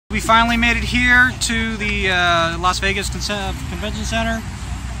We finally made it here to the Las Vegas Convention Center,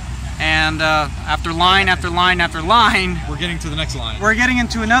 and after line after line after line, we're getting to the next line. We're getting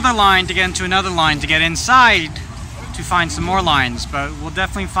into another line to get into another line to get inside to find some more lines, but we'll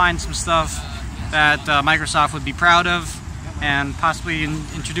definitely find some stuff that Microsoft would be proud of and possibly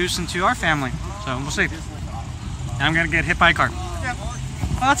introduce into our family. So we'll see. And I'm gonna get hit by a car. Yeah.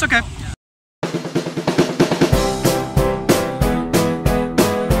 Well, that's okay.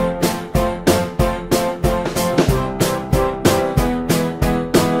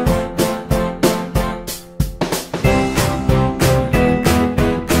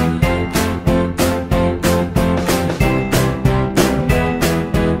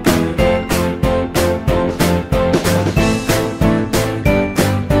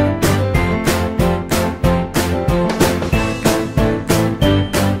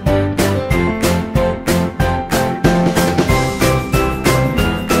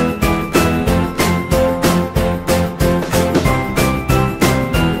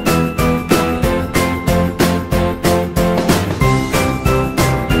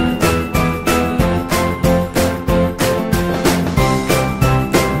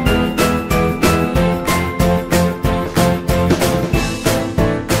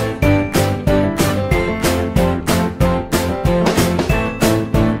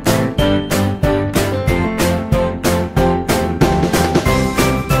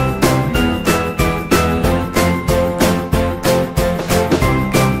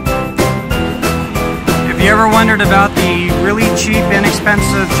 If you ever wondered about the really cheap,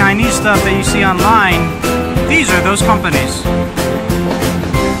 inexpensive Chinese stuff that you see online, these are those companies.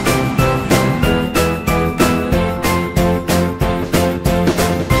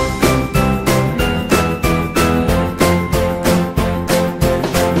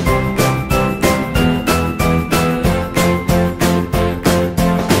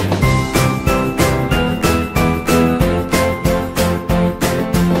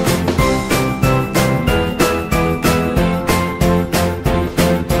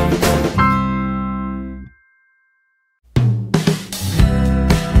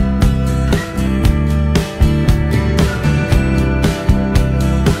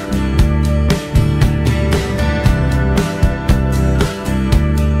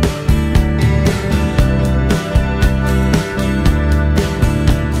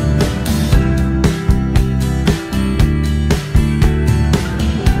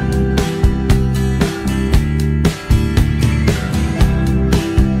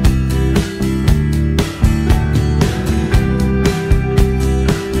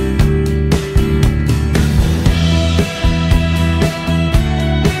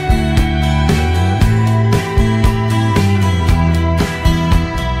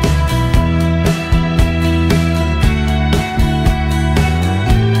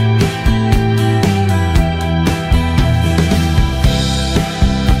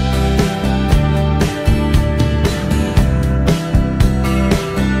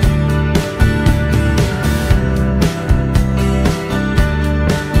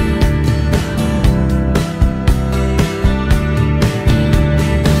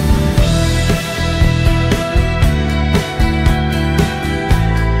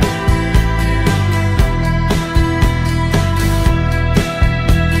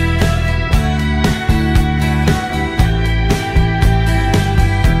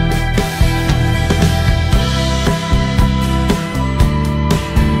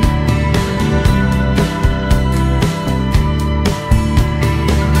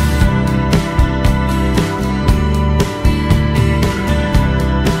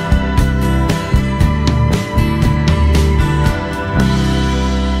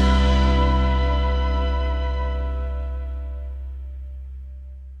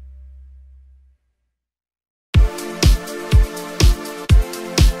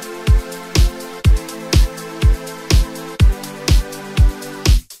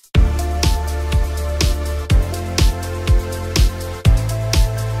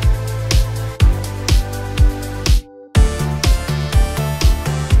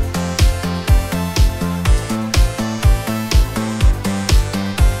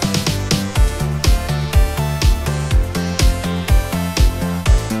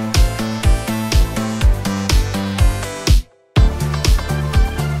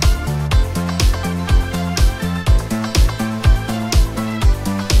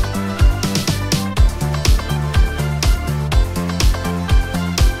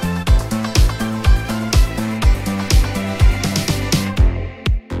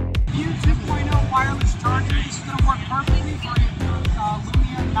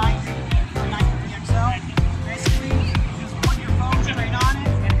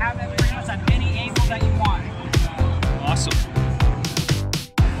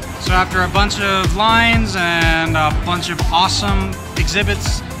 So after a bunch of lines and a bunch of awesome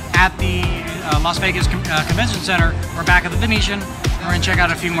exhibits at the Las Vegas Convention Center, we're back at the Venetian. We're going to check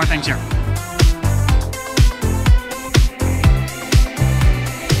out a few more things here.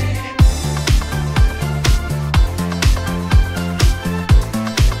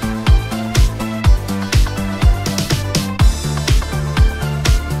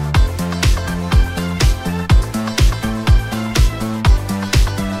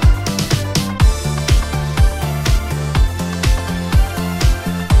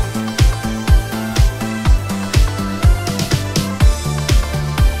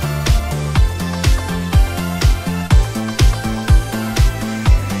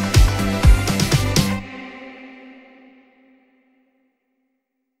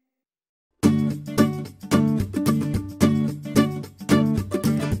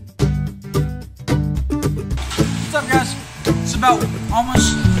 What's up, guys? It's about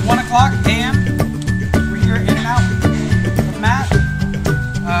almost 1 o'clock a.m.